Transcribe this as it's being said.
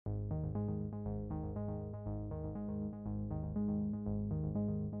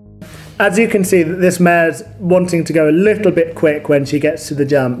As you can see, this mare's wanting to go a little bit quick when she gets to the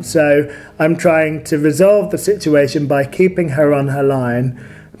jump, so I'm trying to resolve the situation by keeping her on her line,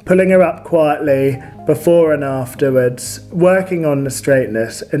 pulling her up quietly before and afterwards, working on the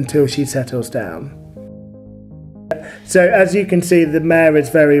straightness until she settles down. So as you can see, the mare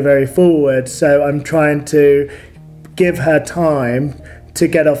is very, very forward, so I'm trying to give her time to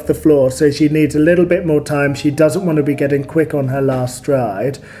get off the floor, so she needs a little bit more time. She doesn't want to be getting quick on her last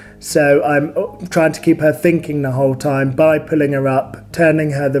stride, so I'm trying to keep her thinking the whole time by pulling her up, turning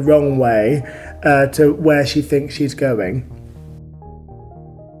her the wrong way to where she thinks she's going.